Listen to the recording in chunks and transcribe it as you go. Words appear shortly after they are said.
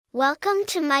Welcome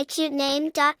to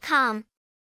mycutename.com.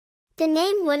 The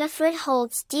name Winifred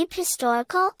holds deep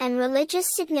historical and religious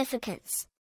significance.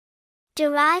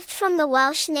 Derived from the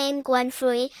Welsh name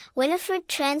Gwenfrwy, Winifred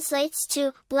translates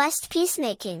to blessed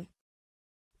peacemaking.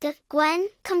 The Gwen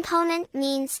component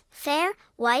means fair,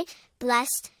 white,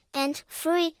 blessed, and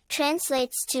Frwy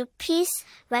translates to peace,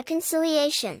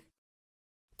 reconciliation.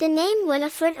 The name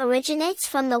Winifred originates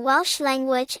from the Welsh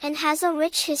language and has a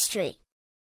rich history.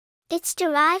 It's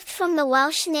derived from the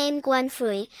Welsh name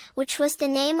Gwenfrwy, which was the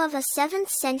name of a 7th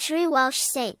century Welsh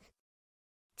saint.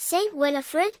 Saint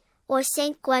Winifred, or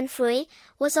Saint Gwenfrwy,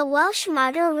 was a Welsh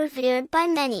martyr revered by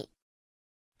many.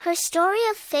 Her story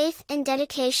of faith and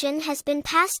dedication has been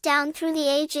passed down through the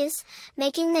ages,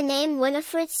 making the name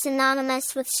Winifred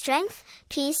synonymous with strength,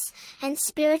 peace, and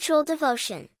spiritual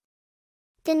devotion.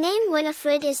 The name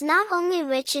Winifred is not only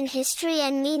rich in history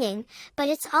and meaning, but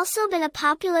it's also been a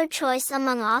popular choice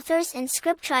among authors and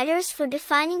scriptwriters for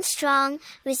defining strong,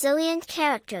 resilient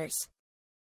characters.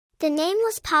 The name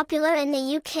was popular in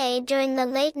the UK during the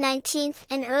late 19th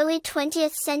and early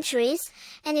 20th centuries,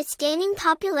 and it's gaining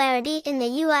popularity in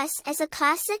the US as a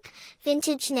classic,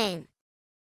 vintage name.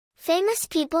 Famous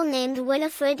people named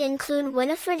Winifred include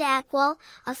Winifred Atwell,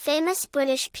 a famous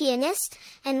British pianist,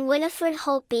 and Winifred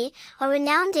Holtby, a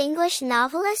renowned English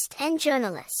novelist and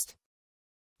journalist.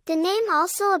 The name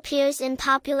also appears in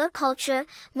popular culture,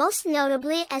 most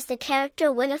notably as the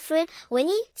character Winifred,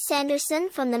 Winnie,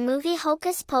 Sanderson from the movie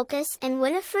Hocus Pocus and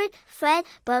Winifred, Fred,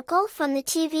 Burkle from the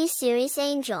TV series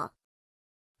Angel.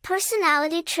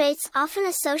 Personality traits often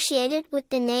associated with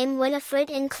the name Winifred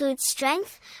include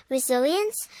strength,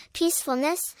 resilience,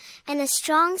 peacefulness, and a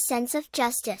strong sense of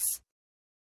justice.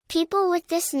 People with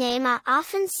this name are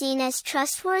often seen as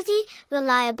trustworthy,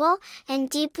 reliable,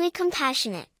 and deeply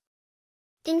compassionate.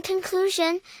 In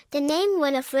conclusion, the name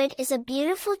Winifred is a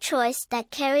beautiful choice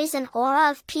that carries an aura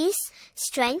of peace,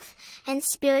 strength, and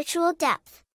spiritual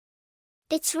depth.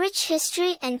 Its rich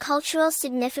history and cultural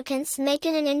significance make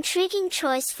it an intriguing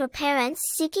choice for parents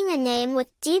seeking a name with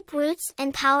deep roots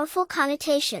and powerful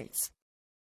connotations.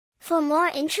 For more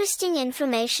interesting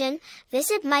information,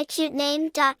 visit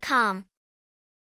mycutename.com.